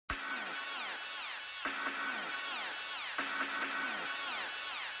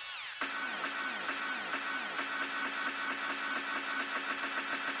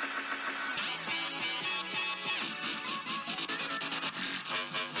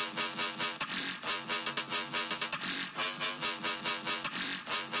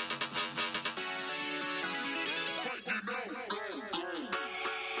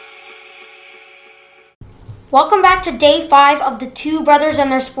Welcome back to Day 5 of the Two Brothers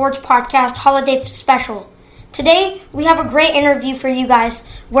and Their Sports Podcast Holiday Special. Today, we have a great interview for you guys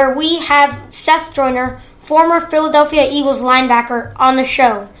where we have Seth Joyner, former Philadelphia Eagles linebacker, on the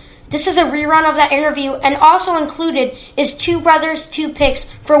show. This is a rerun of that interview, and also included is Two Brothers, Two Picks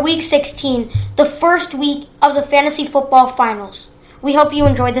for Week 16, the first week of the Fantasy Football Finals. We hope you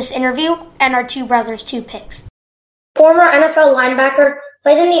enjoyed this interview and our Two Brothers, Two Picks. Former NFL linebacker,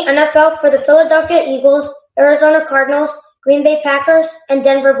 played in the NFL for the Philadelphia Eagles, Arizona Cardinals, Green Bay Packers, and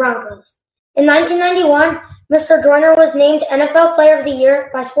Denver Broncos. In 1991, Mr. Joyner was named NFL Player of the Year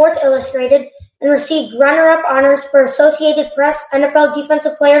by Sports Illustrated and received runner-up honors for Associated Press NFL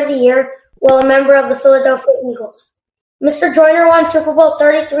Defensive Player of the Year while a member of the Philadelphia Eagles. Mr. Joyner won Super Bowl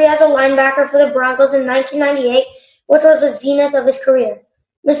 33 as a linebacker for the Broncos in 1998, which was the zenith of his career.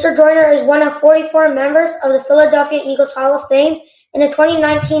 Mr. Joyner is one of 44 members of the Philadelphia Eagles Hall of Fame and a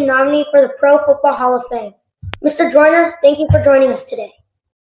 2019 nominee for the Pro Football Hall of Fame. Mr. Joyner, thank you for joining us today.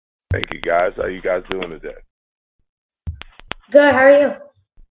 Thank you, guys. How you guys doing today? Good. How are you?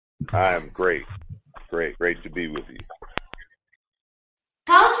 I am great. Great to be with you.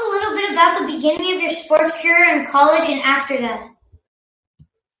 Tell us a little bit about the beginning of your sports career in college and after that.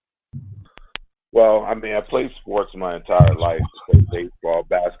 Well, I played sports my entire life. I played baseball,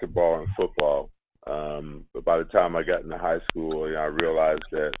 basketball, and football. But by the time I got into high school, I realized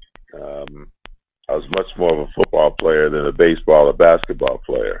that I was much more of a football player than a baseball or basketball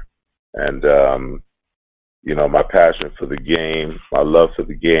player. And, my passion for the game, my love for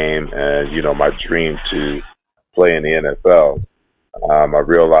the game, and, my dream to play in the NFL, I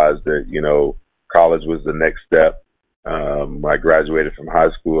realized that, college was the next step. When I graduated from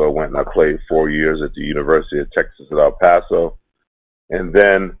high school, I went and I played 4 years at the University of Texas at El Paso. And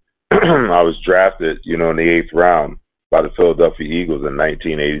then I was drafted, in the 8th round by the Philadelphia Eagles in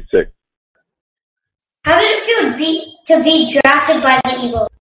 1986. How did it feel to be drafted by the Eagles?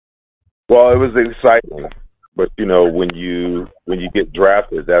 Well, it was exciting, but when you get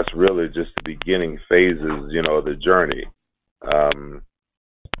drafted, that's really just the beginning phases, of the journey.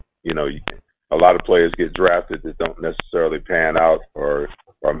 A lot of players get drafted that don't necessarily pan out or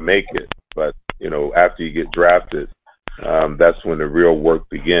make it, but after you get drafted, that's when the real work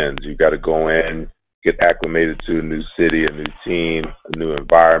begins. You got to go in, get acclimated to a new city, a new team, a new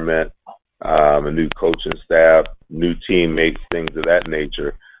environment. A new coaching staff, new teammates, things of that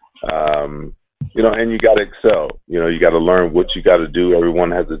nature. And you got to excel. You got to learn what you got to do. Everyone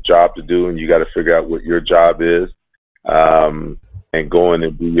has a job to do, and you got to figure out what your job is, and go in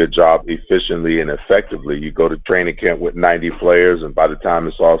and do your job efficiently and effectively. You go to training camp with 90 players, and by the time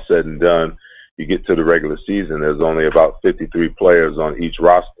it's all said and done, you get to the regular season, there's only about 53 players on each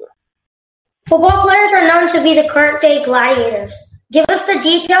roster. Football players are known to be the current-day gladiators. Give us the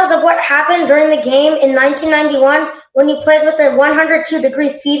details of what happened during the game in 1991 when you played with a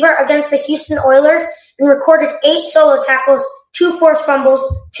 102-degree fever against the Houston Oilers and recorded 8 solo tackles, 2 forced fumbles,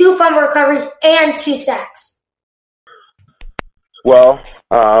 2 fumble recoveries, and 2 sacks. Well,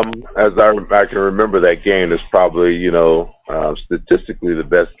 as I can remember that game, it's probably, statistically the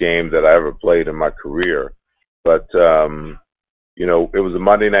best game that I ever played in my career. But, it was a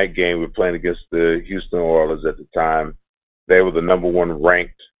Monday night game. We were playing against the Houston Oilers at the time. They were the number 1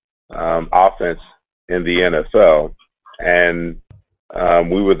 ranked offense in the NFL, and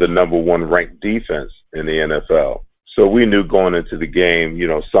we were the number 1 ranked defense in the NFL. So we knew going into the game,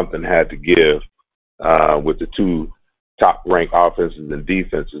 something had to give with the 2 top-ranked offenses and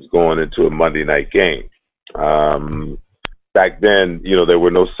defenses going into a Monday night game. Back then, there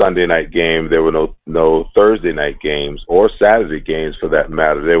were no Sunday night games, there were no Thursday night games or Saturday games for that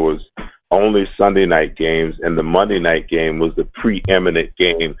matter. There was only Sunday night games, and the Monday night game was the preeminent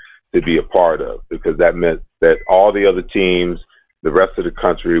game to be a part of, because that meant that all the other teams, the rest of the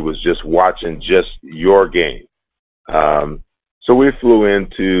country, was just watching just your game. So we flew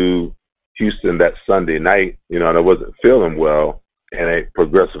into Houston that Sunday night, and I wasn't feeling well, and it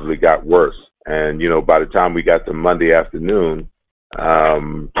progressively got worse. And, by the time we got to Monday afternoon,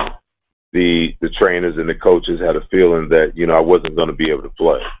 the trainers and the coaches had a feeling that, I wasn't going to be able to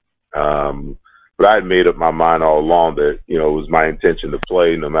play. But I had made up my mind all along that, it was my intention to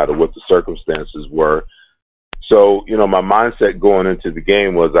play no matter what the circumstances were. So, my mindset going into the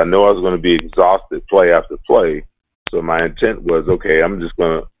game was I know I was going to be exhausted play after play. So my intent was, okay, I'm just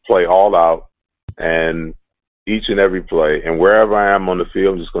going to play all out and each and every play. And wherever I am on the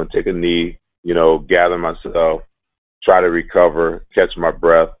field, I'm just going to take a knee, gather myself, try to recover, catch my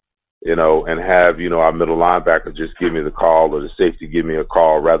breath, and have, our middle linebacker just give me the call or the safety give me a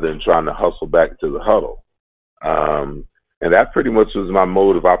call rather than trying to hustle back to the huddle. And that pretty much was my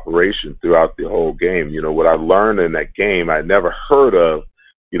mode of operation throughout the whole game. You know, what I learned in that game, I'd never heard of,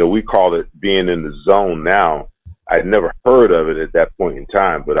 you know, we call it being in the zone now. I'd never heard of it at that point in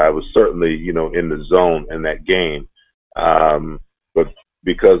time, but I was certainly, you know, in the zone in that game. But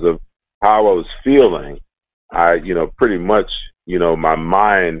because of how I was feeling, I, you know, pretty much, you know, my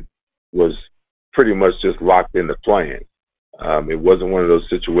mind was pretty much just locked into playing. It wasn't one of those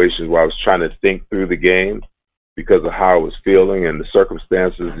situations where I was trying to think through the game because of how I was feeling and the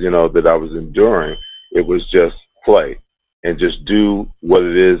circumstances, you know, that I was enduring. It was just play and just do what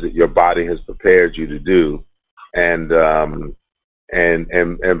it is that your body has prepared you to do, and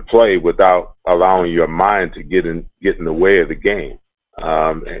play without allowing your mind to get in the way of the game.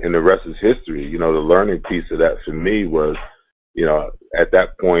 And the rest is history. You know, the learning piece of that for me was, you know, at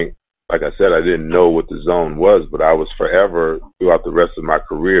that point, like I said, I didn't know what the zone was, but I was forever throughout the rest of my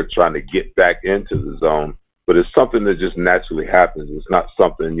career trying to get back into the zone. But it's something that just naturally happens. It's not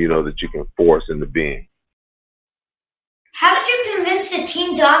something, you know, that you can force into being. How did you convince the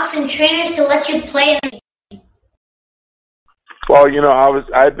team docs and trainers to let you play in the game? Well, you know,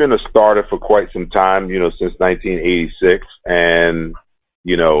 I'd been a starter for quite some time, you know, since 1986, and,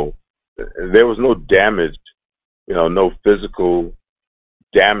 you know, there was no damage, you know, no physical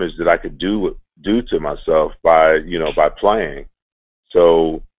damage that I could do to myself by playing.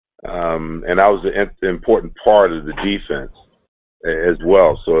 So, and I was an important part of the defense as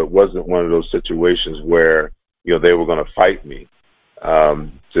well. So it wasn't one of those situations where, you know, they were going to fight me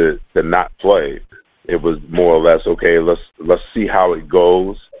to not play. It was more or less, okay, let's see how it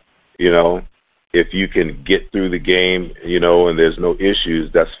goes. You know, if you can get through the game, you know, and there's no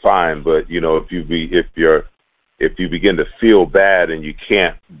issues, that's fine. But, you know, if you begin to feel bad and you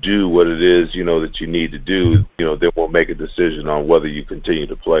can't do what it is, you know, that you need to do, you know, then we'll make a decision on whether you continue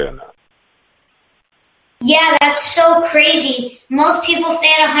to play or not. Yeah, that's so crazy. Most people, if they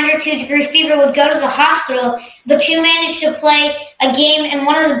had 102-degree fever, would go to the hospital, but you managed to play a game in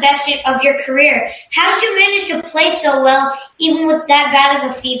one of the best of your career. How did you manage to play so well, even with that bad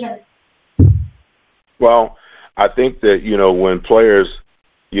of a fever? Well, I think that, you know, when players,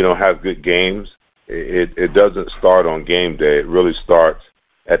 you know, have good games, it doesn't start on game day. It really starts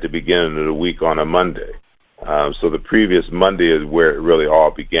at the beginning of the week on a Monday. So the previous Monday is where it really all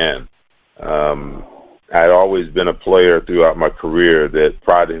began. I'd always been a player throughout my career that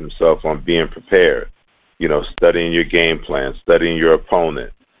prided himself on being prepared, you know, studying your game plan, studying your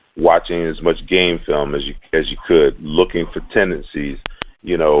opponent, watching as much game film as you could, looking for tendencies,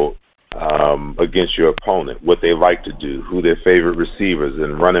 you know, against your opponent, what they like to do, who their favorite receivers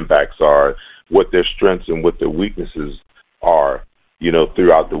and running backs are, what their strengths and what their weaknesses are, you know,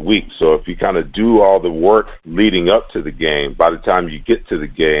 throughout the week. So if you kind of do all the work leading up to the game, by the time you get to the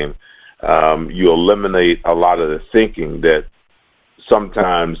game, you eliminate a lot of the thinking that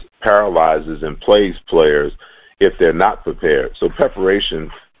sometimes paralyzes and plays players if they're not prepared. So preparation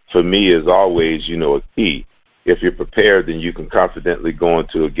for me is always, you know, a key. If you're prepared, then you can confidently go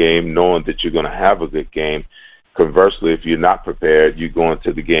into a game knowing that you're going to have a good game. Conversely, if you're not prepared, you go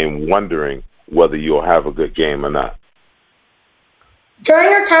into the game wondering whether you'll have a good game or not.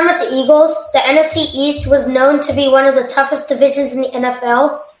 During your time at the Eagles, the NFC East was known to be one of the toughest divisions in the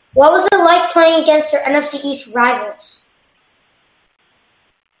NFL. What was it like playing against your NFC East rivals?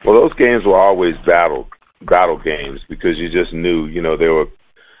 Well, those games were always battle games because you just knew, you know, they were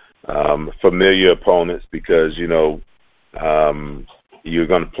familiar opponents because, you know, you're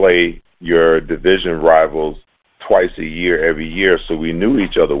going to play your division rivals twice a year, every year, so we knew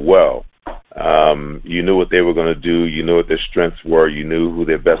each other well. You knew what they were going to do. You knew what their strengths were. You knew who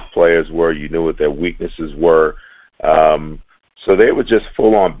their best players were. You knew what their weaknesses were. So they were just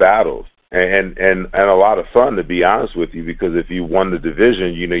full-on battles and a lot of fun, to be honest with you, because if you won the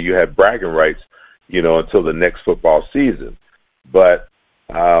division, you know, you had bragging rights, you know, until the next football season. But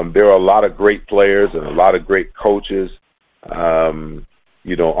there were a lot of great players and a lot of great coaches,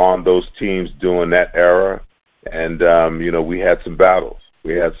 you know, on those teams during that era. And, you know, we had some battles.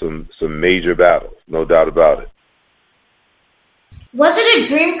 We had some major battles, no doubt about it. Was it a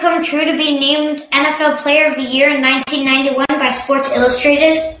dream come true to be named NFL Player of the Year in 1991 by Sports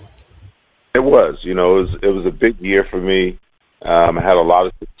Illustrated? It was. You know, it was a big year for me. I had a lot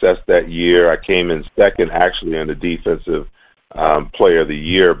of success that year. I came in second, actually, in the Defensive Player of the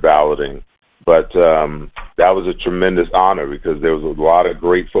Year balloting. But that was a tremendous honor because there was a lot of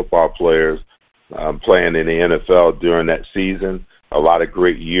great football players playing in the NFL during that season. A lot of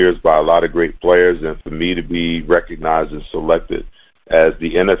great years by a lot of great players, and for me to be recognized and selected as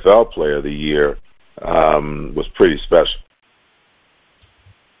the NFL Player of the Year was pretty special.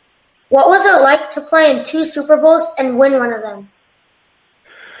 What was it like to play in 2 Super Bowls and win one of them?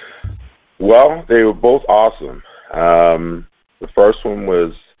 Well, they were both awesome. The first one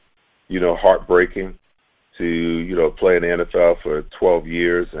was, heartbreaking to, play in the NFL for 12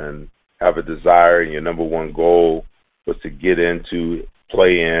 years and have a desire, and your number one goal was to get into,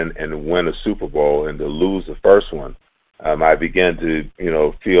 play in, and win a Super Bowl, and to lose the first one. I began to,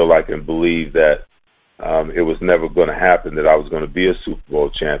 feel like and believe that it was never going to happen, that I was going to be a Super Bowl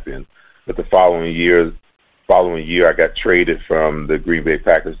champion. But the following year, I got traded from the Green Bay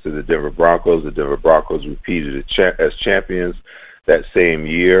Packers to the Denver Broncos. The Denver Broncos repeated as champions that same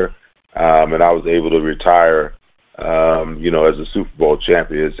year, and I was able to retire, as a Super Bowl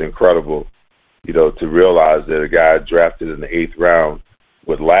champion. It's incredible, to realize that a guy drafted in the 8th round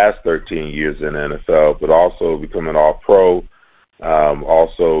would last 13 years in the NFL, but also become an All-Pro,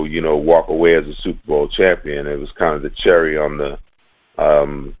 also, walk away as a Super Bowl champion. It was kind of the cherry on the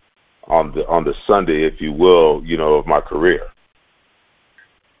Sunday, if you will, of my career.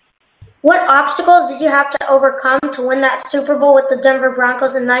 What obstacles did you have to overcome to win that Super Bowl with the Denver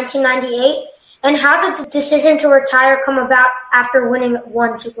Broncos in 1998? And how did the decision to retire come about after winning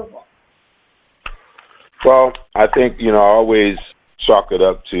one Super Bowl? Well, I think, I always chalk it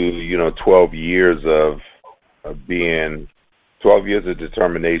up to, 12 years of being, 12 years of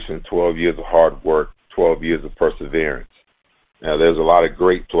determination, 12 years of hard work, 12 years of perseverance. Now, there's a lot of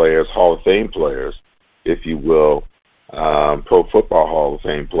great players, Hall of Fame players, if you will, Pro Football Hall of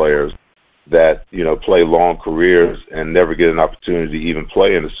Fame players that, play long careers and never get an opportunity to even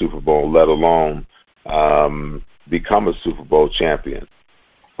play in the Super Bowl, let alone become a Super Bowl champion.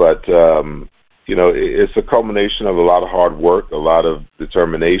 But, it's a culmination of a lot of hard work, a lot of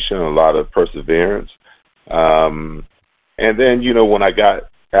determination, a lot of perseverance. And then,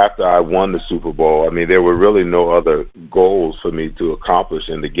 after I won the Super Bowl, there were really no other goals for me to accomplish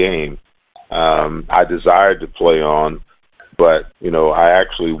in the game. I desired to play on, but, I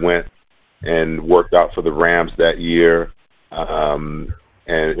actually went and worked out for the Rams that year. And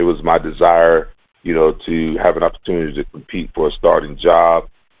it was my desire, to have an opportunity to compete for a starting job.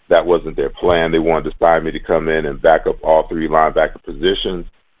 That wasn't their plan. They wanted to sign me to come in and back up all 3 linebacker positions.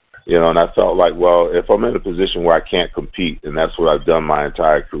 And I felt like, well, if I'm in a position where I can't compete, and that's what I've done my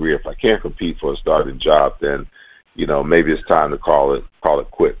entire career, if I can't compete for a starting job, then, maybe it's time to call it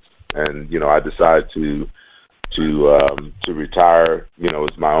quits. And, I decided to retire. It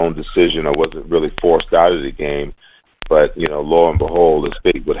was my own decision. I wasn't really forced out of the game. But, lo and behold, as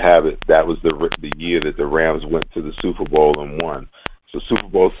fate would have it, that was the year that the Rams went to the Super Bowl and won. So Super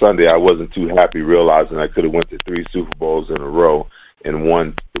Bowl Sunday, I wasn't too happy realizing I could have went to 3 Super Bowls in a row and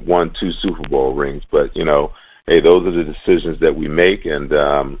won 2 Super Bowl rings. But, hey, those are the decisions that we make, and,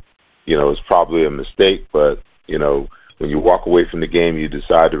 it's probably a mistake. But, when you walk away from the game, you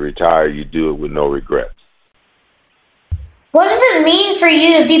decide to retire, you do it with no regrets. What does it mean for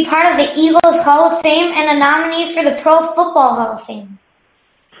you to be part of the Eagles Hall of Fame and a nominee for the Pro Football Hall of Fame?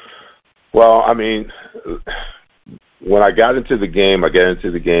 Well, when I got into the game, I got into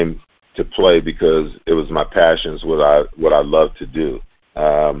the game to play because it was my passion, it's what I love to do.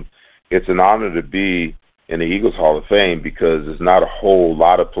 It's an honor to be in the Eagles Hall of Fame because there's not a whole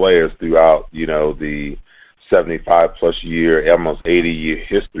lot of players throughout, the 75-plus year, almost 80-year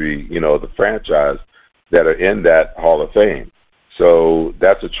history, of the franchise that are in that Hall of Fame. So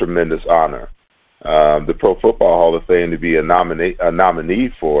that's a tremendous honor. The Pro Football Hall of Fame, to be a nominee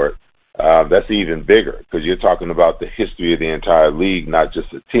for it, that's even bigger because you're talking about the history of the entire league, not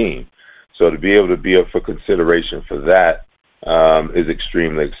just a team. So to be able to be up for consideration for that is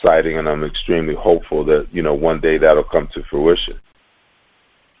extremely exciting, and I'm extremely hopeful that, one day that'll come to fruition.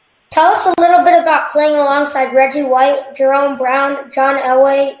 Tell us a little bit about playing alongside Reggie White, Jerome Brown, John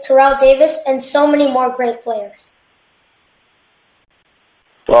Elway, Terrell Davis, and so many more great players.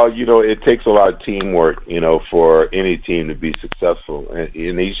 Well, it takes a lot of teamwork, for any team to be successful.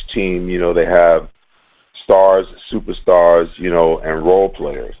 In each team, they have stars, superstars, and role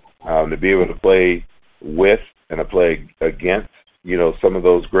players. To be able to play with and to play against, some of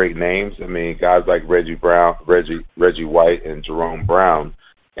those great names. Guys like Reggie White and Jerome Brown,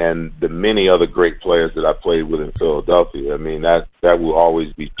 and the many other great players that I played with in Philadelphia. That will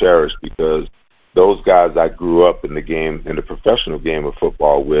always be cherished because those guys I grew up in the professional game of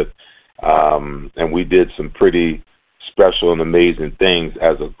football with, and we did some pretty special and amazing things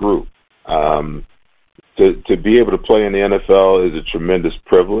as a group. To be able to play in the NFL is a tremendous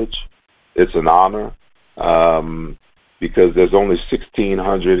privilege. It's an honor because there's only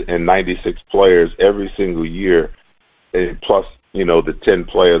 1,696 players every single year, plus the 10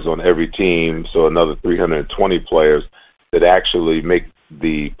 players on every team, so another 320 players that actually make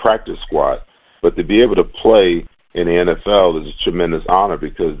the practice squad. But to be able to play in the NFL is a tremendous honor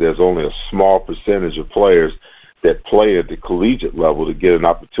because there's only a small percentage of players that play at the collegiate level to get an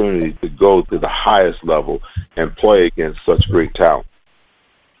opportunity to go to the highest level and play against such great talent.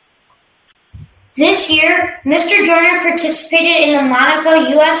 This year, Mr. Joyner participated in the Monaco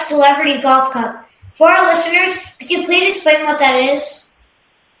U.S. Celebrity Golf Cup. For our listeners, could you please explain what that is?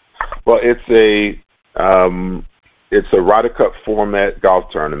 Well, it's a Ryder Cup format golf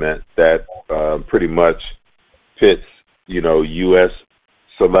tournament that pretty much pits, U.S.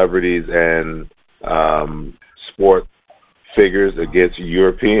 celebrities and sport figures against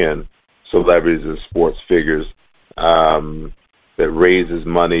European celebrities and sports figures that raises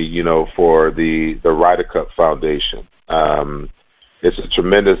money, for the Ryder Cup Foundation. It's a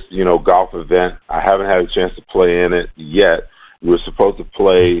tremendous, golf event. I haven't had a chance to play in it yet. We were supposed to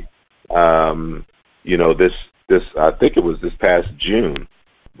play, this I think it was this past June,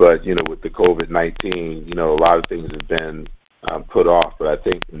 but with the COVID-19, a lot of things have been put off. But I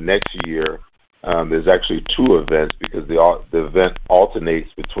think next year there's actually two events because the event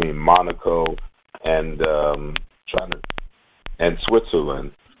alternates between Monaco and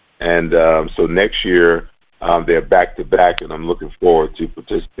Switzerland, and so next year they're back to back, and I'm looking forward to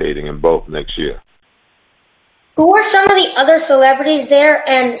participating in both next year. Who are some of the other celebrities there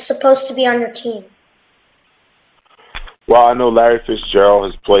and supposed to be on your team? Well, I know Larry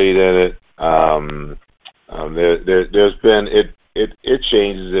Fitzgerald has played in it. There's been it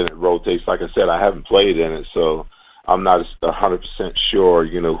changes and it rotates. Like I said, I haven't played in it, so I'm not 100% sure,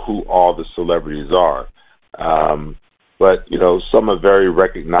 who all the celebrities are. But some are very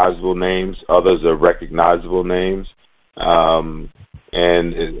recognizable names. Others are recognizable names. And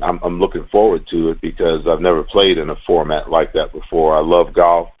I'm looking forward to it because I've never played in a format like that before. I love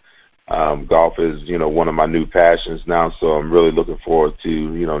golf. Golf is, one of my new passions now, so I'm really looking forward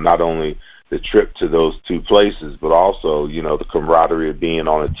to, not only the trip to those two places, but also, the camaraderie of being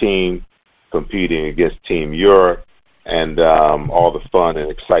on a team, competing against Team Europe, and all the fun and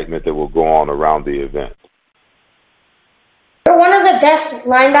excitement that will go on around the event. You're one of the best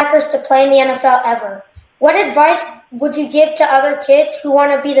linebackers to play in the NFL ever. What advice would you give to other kids who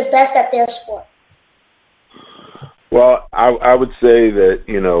want to be the best at their sport? Well, I would say that,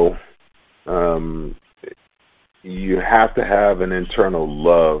 you have to have an internal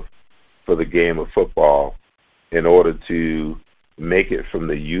love for the game of football in order to make it from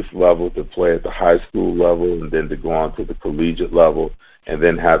the youth level to play at the high school level and then to go on to the collegiate level and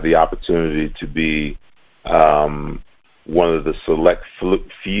then have the opportunity to be one of the select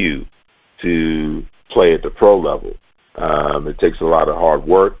few to play at the pro level. It takes a lot of hard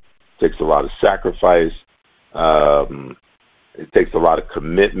work, it takes a lot of sacrifice, it takes a lot of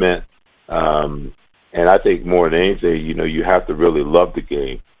commitment, and I think more than anything, you have to really love the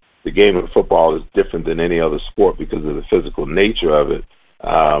game. The game of football is different than any other sport because of the physical nature of it.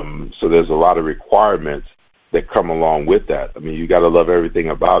 So there's a lot of requirements that come along with that. I mean, you got to love everything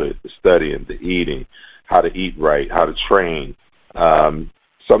about it: the studying, the eating, how to eat right, how to train.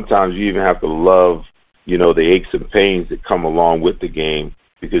 Sometimes you even have to love, the aches and pains that come along with the game,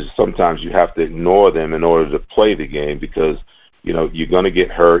 because sometimes you have to ignore them in order to play the game because, you're going to get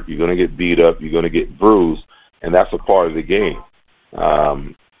hurt, you're going to get beat up, you're going to get bruised, and that's a part of the game.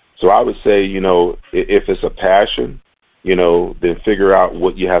 So I would say, if it's a passion, then figure out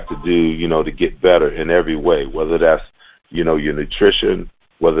what you have to do, to get better in every way, whether that's, your nutrition,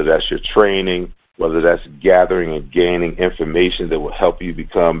 whether that's your training, whether that's gathering and gaining information that will help you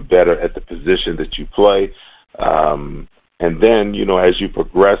become better at the position that you play. And then, as you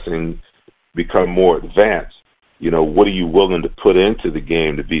progress and become more advanced, what are you willing to put into the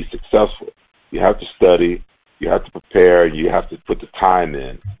game to be successful? You have to study, you have to prepare, you have to put the time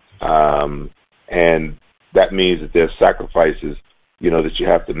in. And that means that there's sacrifices, that you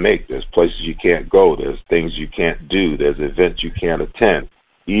have to make. There's places you can't go. There's things you can't do. There's events you can't attend.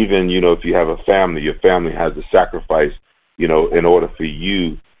 Even, if you have a family, your family has to sacrifice, in order for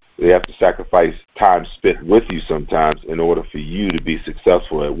you, they have to sacrifice time spent with you sometimes in order for you to be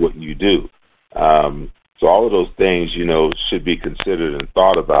successful at what you do. So all of those things, should be considered and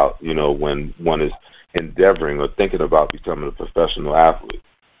thought about, when one is endeavoring or thinking about becoming a professional athlete.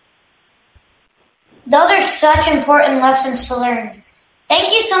 Those are such important lessons to learn.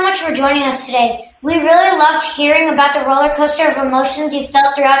 Thank you so much for joining us today. We really loved hearing about the roller coaster of emotions you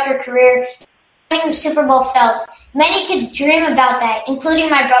felt throughout your career, winning the Super Bowl felt. Many kids dream about that,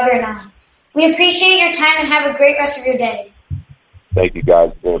 including my brother and I. We appreciate your time and have a great rest of your day. Thank you, guys.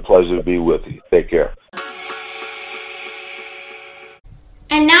 It's been a pleasure to be with you. Take care.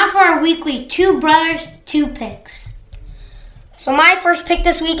 And now for our weekly Two Brothers, Two Picks. So my first pick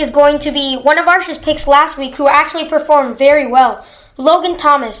this week is going to be one of our picks last week who actually performed very well, Logan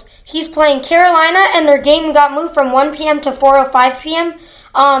Thomas. He's playing Carolina, and their game got moved from 1 p.m. to 4:05 p.m.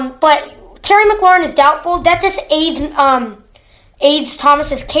 But Terry McLaurin is doubtful. That just aids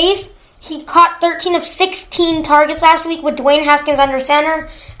Thomas's case. He caught 13 of 16 targets last week with Dwayne Haskins under center.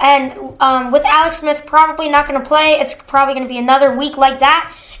 And with Alex Smith probably not going to play, it's probably going to be another week like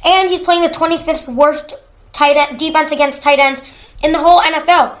that. And he's playing the 25th worst defense against tight ends in the whole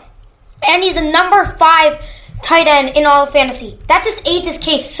NFL. And he's the number 5 tight end in all of fantasy. That just aids his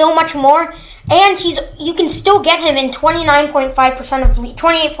case so much more. And you can still get him in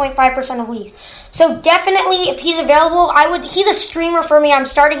 28.5% of leagues. So definitely, if he's available, he's a streamer for me. I'm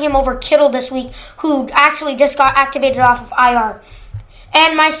starting him over Kittle this week, who actually just got activated off of IR.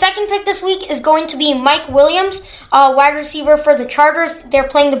 And my second pick this week is going to be Mike Williams, wide receiver for the Chargers. They're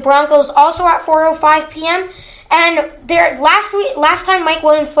playing the Broncos also at 4:05 p.m. And last time Mike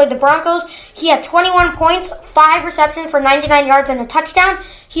Williams played the Broncos, he had 21 points, 5 receptions for 99 yards and a touchdown.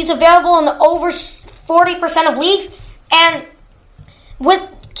 He's available in the over 40% of leagues. And with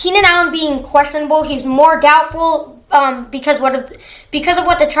Keenan Allen being questionable, he's more doubtful because of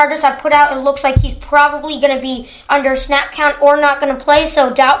what the Chargers have put out. It looks like he's probably going to be under snap count or not going to play,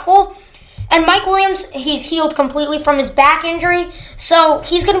 so doubtful. And Mike Williams, he's healed completely from his back injury, so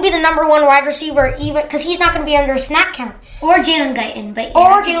he's going to be the number 1 wide receiver, even because he's not going to be under snap count. Or Jalen Guyton,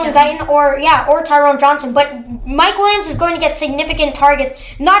 or Tyrone Johnson. But Mike Williams is going to get significant targets.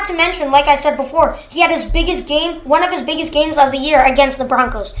 Not to mention, like I said before, he had one of his biggest games of the year against the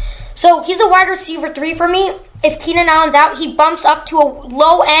Broncos. So he's a wide receiver 3 for me. If Keenan Allen's out, he bumps up to a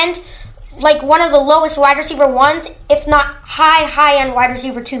low end, like one of the lowest wide receiver 1s, if not high end wide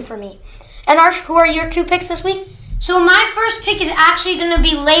receiver 2 for me. And Arsh, who are your 2 picks this week? So my first pick is actually going to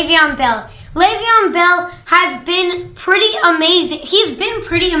be Le'Veon Bell. Le'Veon Bell has been pretty amazing. He's been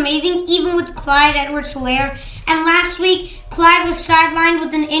pretty amazing, even with Clyde Edwards-Helaire. And last week, Clyde was sidelined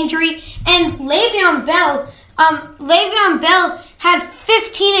with an injury. And Le'Veon Bell had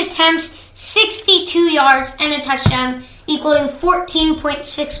 15 attempts, 62 yards, and a touchdown, equaling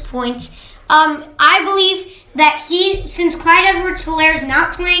 14.6 points. I believe that since Clyde Edwards-Helaire is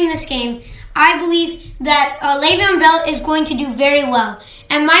not playing this game, I believe that Le'Veon Bell is going to do very well.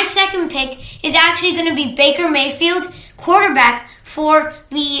 And my second pick is actually going to be Baker Mayfield, quarterback for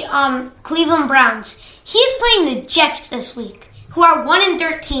the Cleveland Browns. He's playing the Jets this week, who are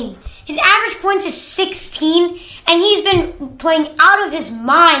 1-13. His average points is 16, and he's been playing out of his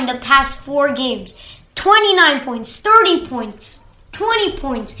mind the past 4 games. 29 points, 30 points, 20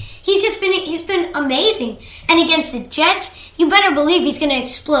 points. He's been amazing. And against the Jets, you better believe he's going to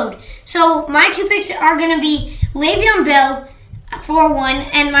explode. So my 2 picks are going to be Le'Veon Bell for 1,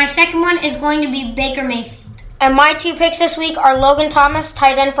 and my second one is going to be Baker Mayfield. And my 2 picks this week are Logan Thomas,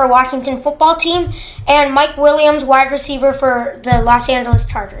 tight end for Washington football team, and Mike Williams, wide receiver for the Los Angeles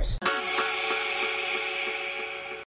Chargers.